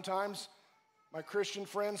that sometimes my Christian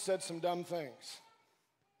friends said some dumb things.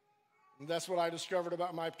 And that's what I discovered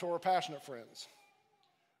about my Torah passionate friends.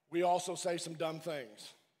 We also say some dumb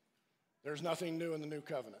things. There's nothing new in the new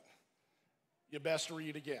covenant. You best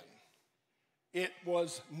read again. It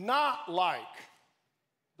was not like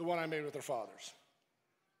the one I made with their fathers.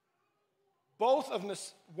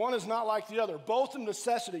 One is not like the other. Both of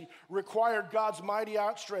necessity required God's mighty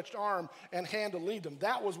outstretched arm and hand to lead them.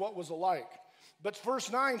 That was what was alike. But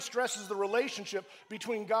verse 9 stresses the relationship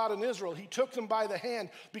between God and Israel. He took them by the hand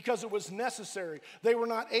because it was necessary. They were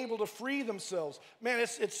not able to free themselves. Man,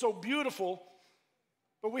 it's so beautiful,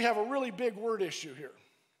 but we have a really big word issue here,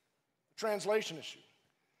 a translation issue.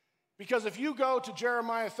 Because if you go to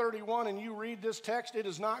Jeremiah 31 and you read this text, it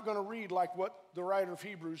is not going to read like what the writer of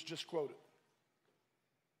Hebrews just quoted.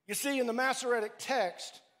 You see, in the Masoretic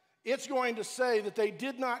text, it's going to say that they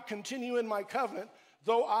did not continue in my covenant,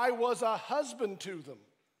 though I was a husband to them.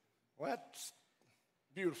 Well, that's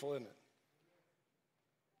beautiful, isn't it?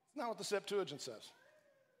 It's not what the Septuagint says.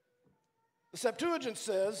 The Septuagint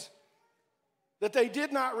says that they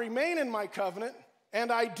did not remain in my covenant,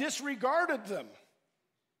 and I disregarded them.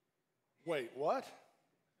 Wait, what?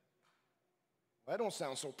 That don't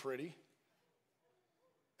sound so pretty.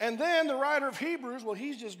 And then the writer of Hebrews, well,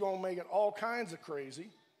 he's just going to make it all kinds of crazy,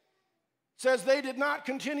 says they did not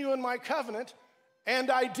continue in my covenant, and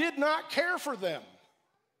I did not care for them.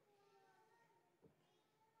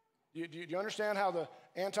 Do you understand how the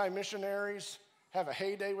anti-missionaries have a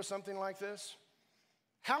heyday with something like this?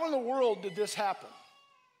 How in the world did this happen?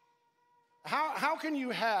 How can you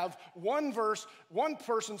have one verse, one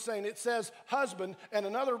person saying it says husband, and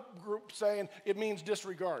another group saying it means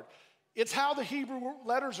disregard? It's how the Hebrew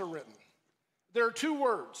letters are written. There are two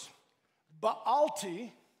words.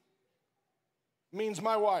 Baalti means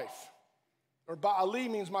my wife, or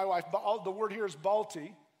Baali means my wife. The word here is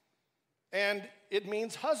Balti, and it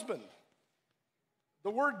means husband. The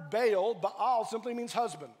word Baal simply means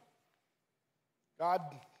husband. God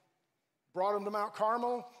brought him to Mount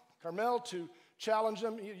Carmel to challenge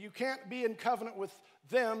them. You can't be in covenant with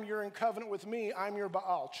them. You're in covenant with me. I'm your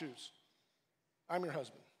Baal. Choose. I'm your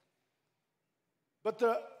husband. But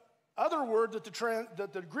the other word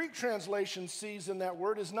that the Greek translation sees in that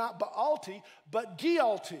word is not Baalti, but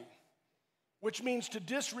Gialti, which means to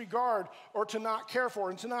disregard or to not care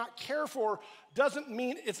for. And to not care for doesn't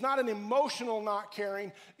mean, it's not an emotional not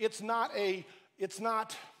caring. It's not a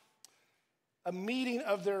meeting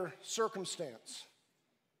of their circumstance.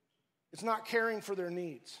 It's not caring for their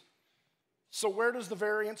needs. So where does the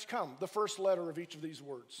variance come? The first letter of each of these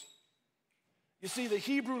words. You see, the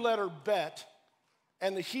Hebrew letter bet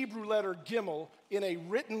and the Hebrew letter gimel in a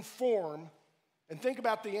written form, and think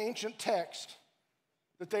about the ancient text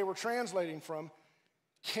that they were translating from,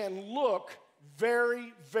 can look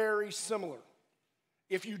very, very similar.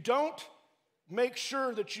 If you don't make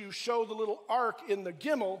sure that you show the little arc in the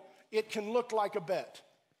gimel, it can look like a bet.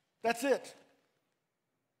 That's it.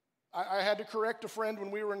 I had to correct a friend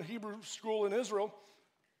when we were in Hebrew school in Israel.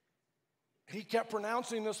 He kept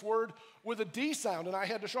pronouncing this word with a D sound, and I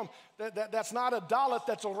had to show him that's not a dalet,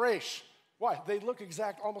 that's a resh. Why? They look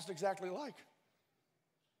almost exactly alike.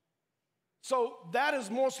 So that is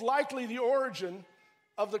most likely the origin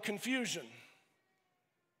of the confusion.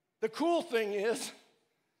 The cool thing is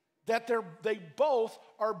that they both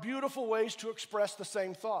are beautiful ways to express the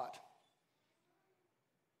same thought.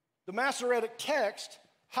 The Masoretic text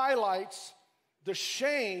highlights the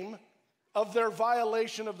shame of their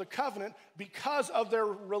violation of the covenant because of their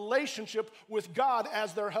relationship with God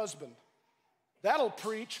as their husband. That'll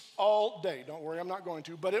preach all day. Don't worry, I'm not going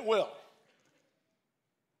to, but it will.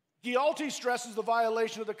 Gialti stresses the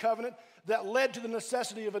violation of the covenant that led to the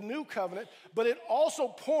necessity of a new covenant, but it also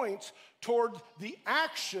points toward the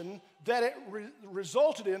action that it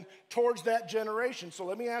resulted in towards that generation. So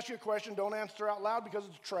let me ask you a question. Don't answer out loud because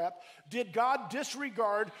it's a trap. Did God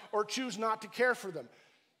disregard or choose not to care for them?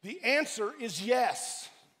 The answer is yes.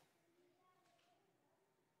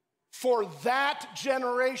 For that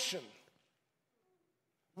generation,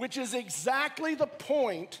 which is exactly the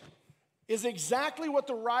point, is exactly what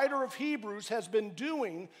the writer of Hebrews has been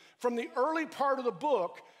doing from the early part of the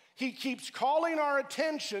book. He keeps calling our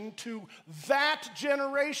attention to that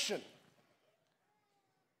generation.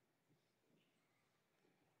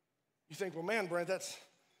 You think, well, man, Brent, that's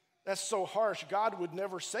so harsh. God would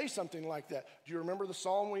never say something like that. Do you remember the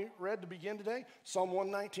psalm we read to begin today? Psalm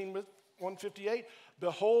 119, 158.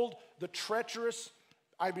 Behold the treacherous,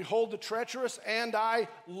 I behold the treacherous, and I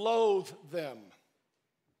loathe them,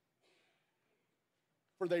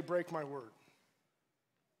 for they break my word.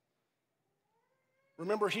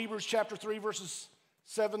 Remember Hebrews chapter 3, verses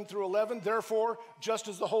 7 through 11. Therefore, just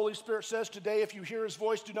as the Holy Spirit says today, if you hear his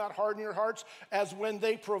voice, do not harden your hearts, as when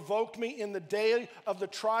they provoked me in the day of the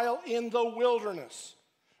trial in the wilderness,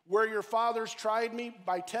 where your fathers tried me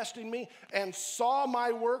by testing me and saw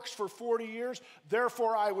my works for 40 years.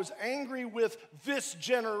 Therefore, I was angry with this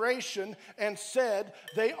generation and said,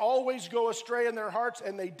 they always go astray in their hearts,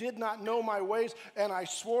 and they did not know my ways. And I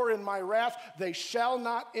swore in my wrath, they shall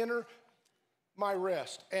not enter my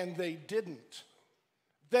rest. And they didn't.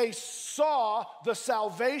 They saw the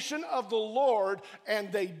salvation of the Lord,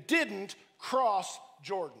 and they didn't cross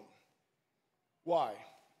Jordan. Why?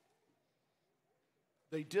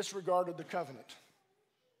 They disregarded the covenant,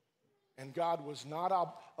 and God was not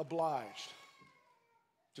obliged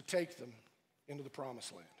to take them into the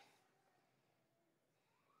promised land.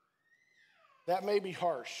 That may be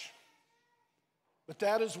harsh, but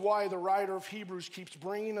that is why the writer of Hebrews keeps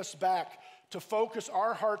bringing us back to focus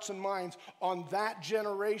our hearts and minds on that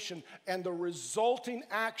generation and the resulting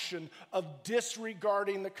action of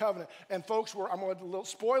disregarding the covenant. And folks, I'm going to, a little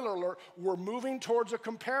spoiler alert, we're moving towards a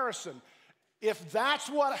comparison. If that's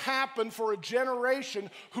what happened for a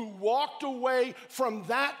generation who walked away from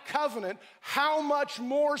that covenant, how much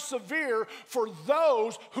more severe for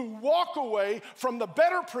those who walk away from the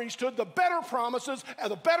better priesthood, the better promises,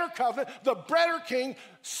 and the better covenant, the better king,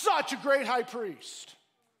 such a great high priest.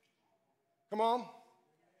 Come on.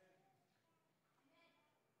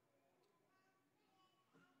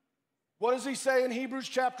 What does he say in Hebrews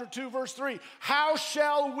chapter 2, verse 3? How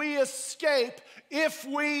shall we escape if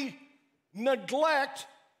we neglect,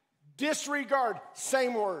 disregard?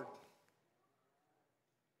 Same word.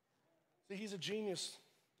 See, he's a genius,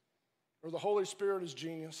 or the Holy Spirit is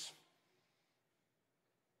genius.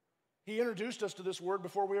 He introduced us to this word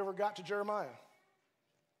before we ever got to Jeremiah.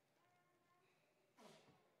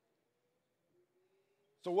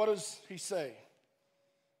 So what does he say?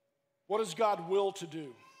 What does God will to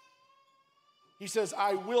do? He says,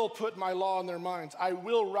 I will put my law in their minds. I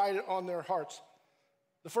will write it on their hearts.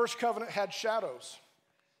 The first covenant had shadows,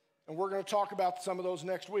 and we're going to talk about some of those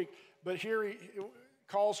next week. But here he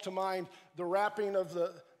calls to mind the wrapping of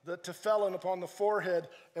the tefillin upon the forehead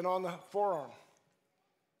and on the forearm.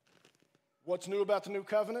 What's new about the new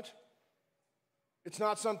covenant? It's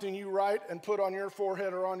not something you write and put on your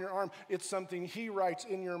forehead or on your arm. It's something he writes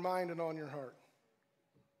in your mind and on your heart.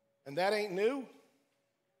 And that ain't new.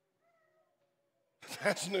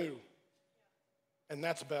 That's new. And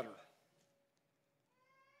that's better.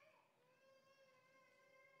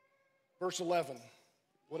 Verse 11.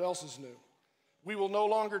 What else is new? We will no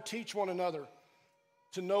longer teach one another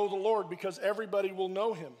to know the Lord because everybody will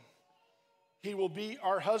know him. He will be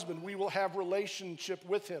our husband. We will have relationship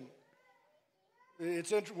with him.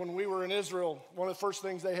 It's interesting, when we were in Israel, one of the first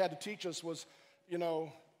things they had to teach us was,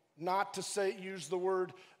 not to use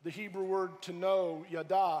the Hebrew word to know,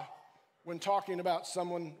 yada, when talking about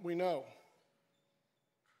someone we know.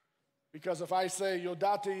 Because if I say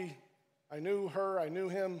yodati, I knew her, I knew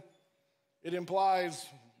him, it implies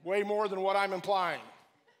way more than what I'm implying.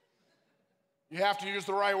 You have to use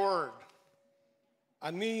the right word.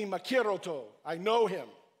 Ani makiroto, I know him,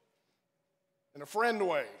 in a friend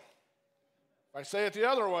way. If I say it the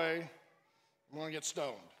other way, I'm going to get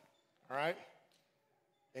stoned, all right?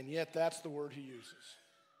 And yet that's the word he uses.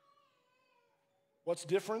 What's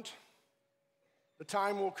different? The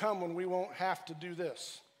time will come when we won't have to do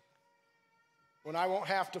this. When I won't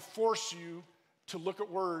have to force you to look at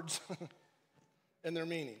words and their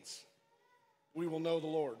meanings. We will know the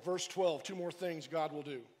Lord. Verse 12, two more things God will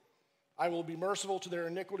do. I will be merciful to their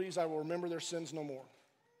iniquities. I will remember their sins no more.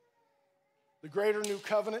 The greater new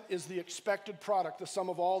covenant is the expected product, the sum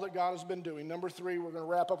of all that God has been doing. Number 3, we're going to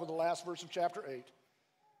wrap up with the last verse of chapter 8.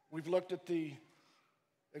 We've looked at the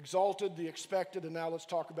exalted, the expected, and now let's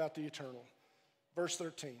talk about the eternal. Verse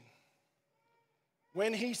 13.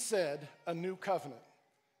 When he said a new covenant.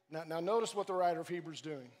 Now notice what the writer of Hebrews is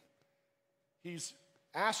doing. He's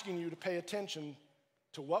asking you to pay attention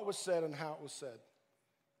to what was said and how it was said.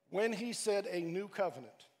 When he said a new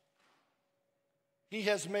covenant, he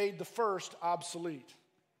has made the first obsolete.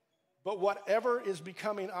 But whatever is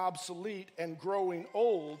becoming obsolete and growing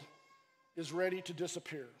old is ready to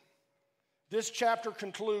disappear. This chapter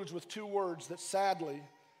concludes with two words that sadly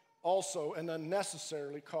also and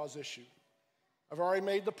unnecessarily cause issue. I've already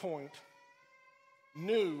made the point.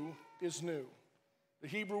 New is new. The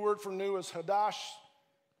Hebrew word for new is hadash.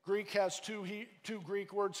 Greek has two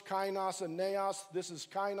Greek words, kainos and neos. This is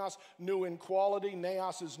kainos, new in quality.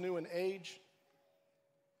 Neos is new in age.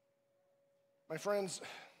 My friends,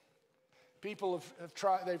 people have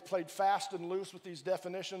tried, they've played fast and loose with these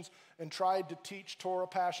definitions and tried to teach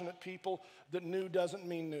Torah-passionate people that new doesn't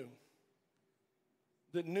mean new.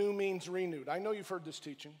 That new means renewed. I know you've heard this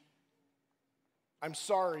teaching. I'm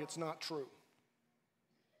sorry, it's not true.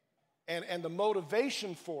 And the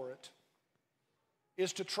motivation for it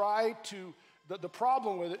is to try to, the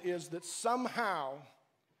problem with it is that somehow,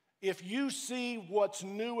 if you see what's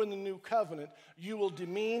new in the new covenant, you will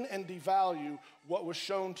demean and devalue what was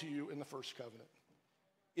shown to you in the first covenant.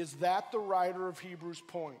 Is that the writer of Hebrews'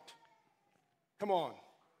 point? Come on.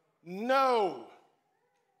 No.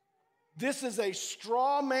 This is a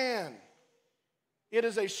straw man. It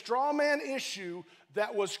is a straw man issue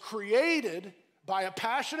that was created by a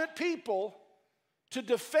passionate people to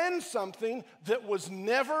defend something that was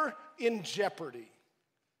never in jeopardy.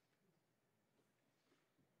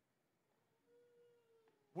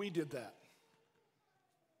 We did that.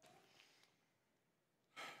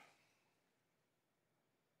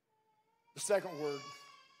 The second word,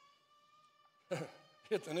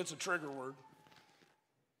 and it's a trigger word,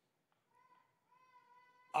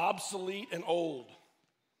 obsolete and old.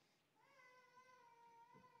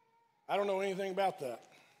 I don't know anything about that.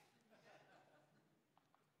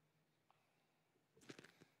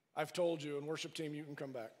 I've told you, and worship team, you can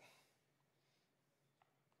come back.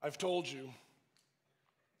 I've told you,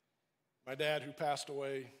 my dad who passed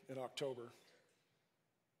away in October,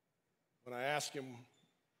 when I asked him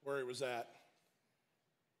where he was at,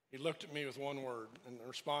 he looked at me with one word and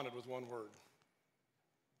responded with one word: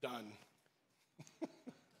 done.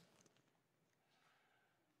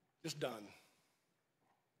 Just done.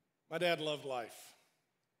 My dad loved life.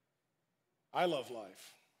 I love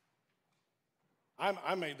life.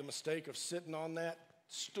 I made the mistake of sitting on that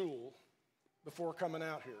stool before coming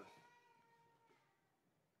out here.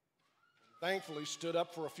 Thankfully, stood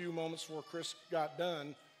up for a few moments before Chris got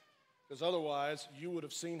done, because otherwise you would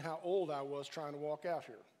have seen how old I was trying to walk out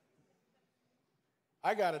here.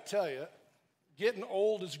 I got to tell you, getting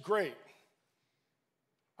old is great.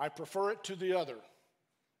 I prefer it to the other.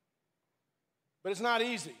 But it's not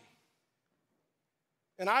easy.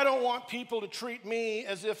 And I don't want people to treat me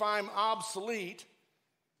as if I'm obsolete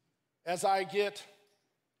as I get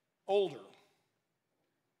older.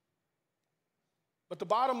 But the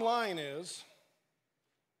bottom line is,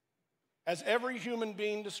 as every human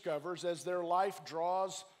being discovers, as their life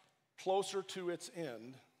draws closer to its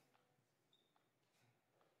end,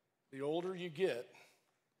 the older you get,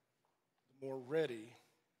 the more ready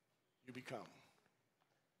you become.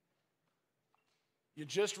 You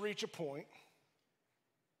just reach a point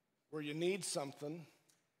where you need something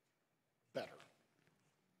better.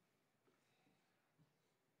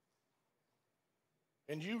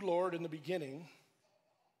 And you, Lord, in the beginning,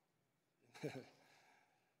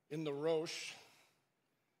 in the Rosh,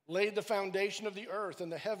 laid the foundation of the earth,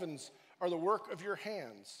 and the heavens are the work of your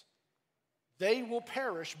hands. They will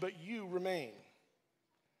perish, but you remain.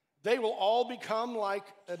 They will all become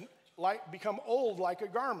become old like a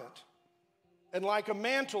garment, and like a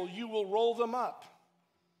mantle you will roll them up.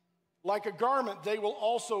 Like a garment they will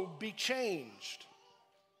also be changed,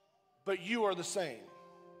 but you are the same,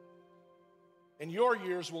 and your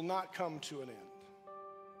years will not come to an end.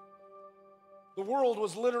 The world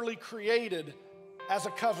was literally created as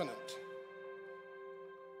a covenant.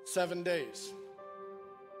 7 days.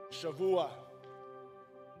 Shavua.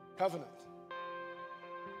 Covenant.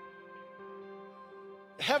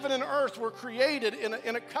 Heaven and earth were created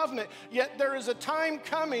in a covenant, yet there is a time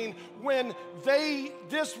coming when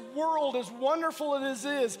this world, as wonderful as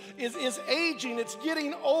it is aging, it's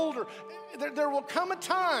getting older. There will come a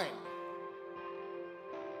time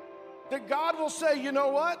that God will say, you know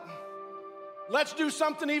what? Let's do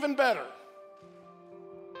something even better.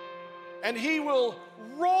 And he will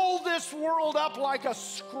roll this world up like a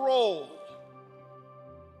scroll,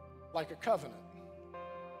 like a covenant.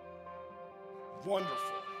 Wonderful.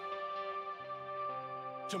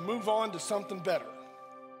 To move on to something better.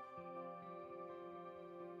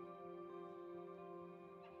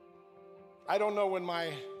 I don't know when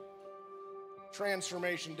my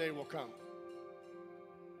transformation day will come.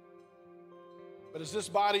 But as this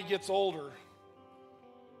body gets older,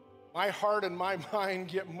 my heart and my mind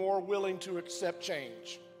get more willing to accept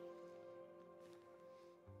change.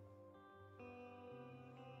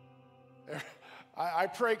 I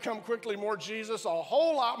pray, come quickly, more Jesus, a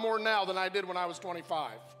whole lot more now than I did when I was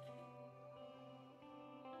 25.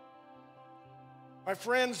 My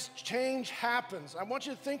friends, change happens. I want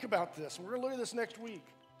you to think about this. We're going to look at this next week.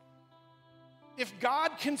 If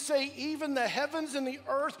God can say even the heavens and the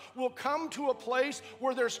earth will come to a place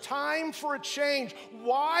where there's time for a change,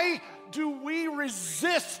 why do we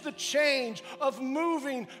resist the change of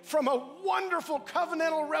moving from a wonderful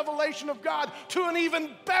covenantal revelation of God to an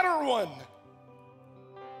even better one?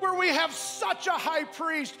 Where we have such a high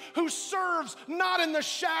priest who serves not in the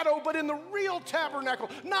shadow but in the real tabernacle,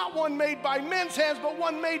 not one made by men's hands but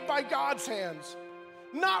one made by God's hands.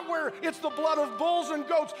 Not where it's the blood of bulls and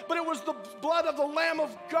goats, but it was the blood of the Lamb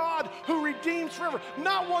of God who redeems forever.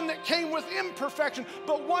 Not one that came with imperfection,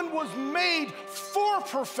 but one was made for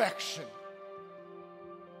perfection.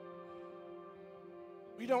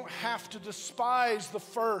 We don't have to despise the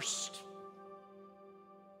first,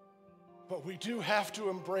 but we do have to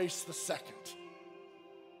embrace the second,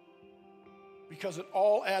 because it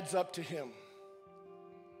all adds up to him.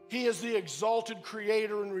 He is the exalted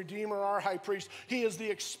creator and redeemer, our high priest. He is the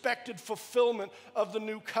expected fulfillment of the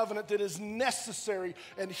new covenant that is necessary,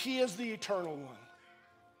 and he is the eternal one.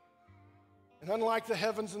 And unlike the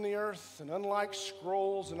heavens and the earth, and unlike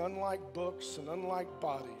scrolls, and unlike books, and unlike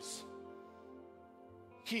bodies,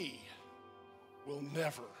 he will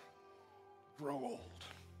never grow old.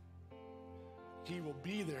 He will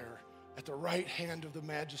be there at the right hand of the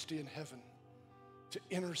majesty in heaven to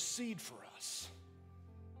intercede for us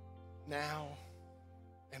now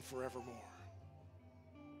and forevermore.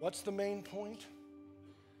 What's the main point?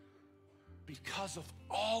 Because of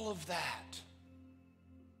all of that,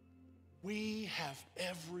 we have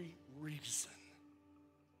every reason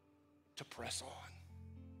to press on.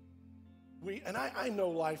 I know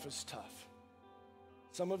life is tough.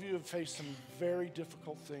 Some of you have faced some very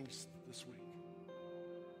difficult things this week.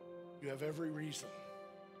 You have every reason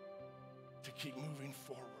to keep moving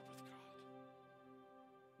forward with God.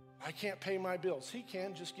 I can't pay my bills. He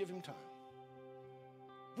can. Just give him time.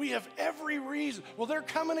 We have every reason. Well, they're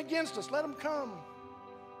coming against us. Let them come.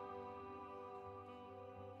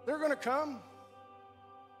 They're going to come.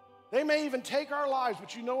 They may even take our lives,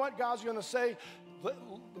 but you know what God's going to say?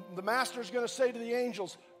 The master's going to say to the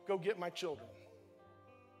angels, go get my children.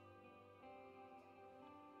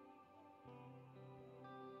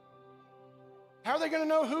 How are they going to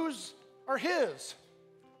know whose are his?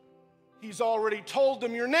 He's already told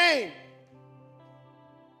them your name.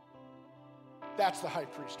 That's the high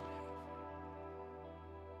priest we have.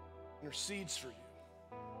 Intercedes for you.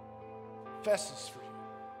 Confesses for you.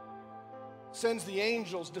 Sends the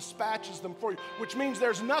angels, dispatches them for you, which means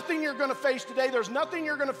there's nothing you're going to face today, there's nothing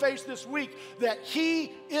you're going to face this week that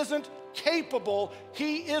he isn't capable,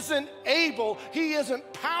 he isn't able, he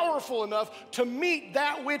isn't powerful enough to meet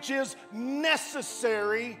that which is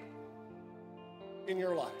necessary in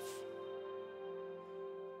your life.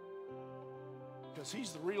 Because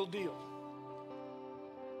he's the real deal.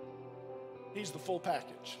 He's the full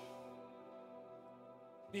package.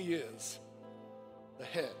 He is the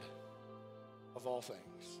head of all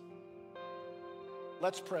things.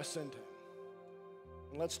 Let's press into him.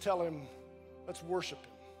 And let's tell him, let's worship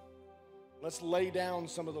him. Let's lay down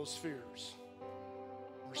some of those fears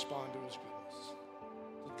and respond to his goodness.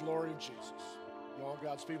 To the glory of Jesus. And all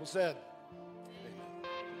God's people said,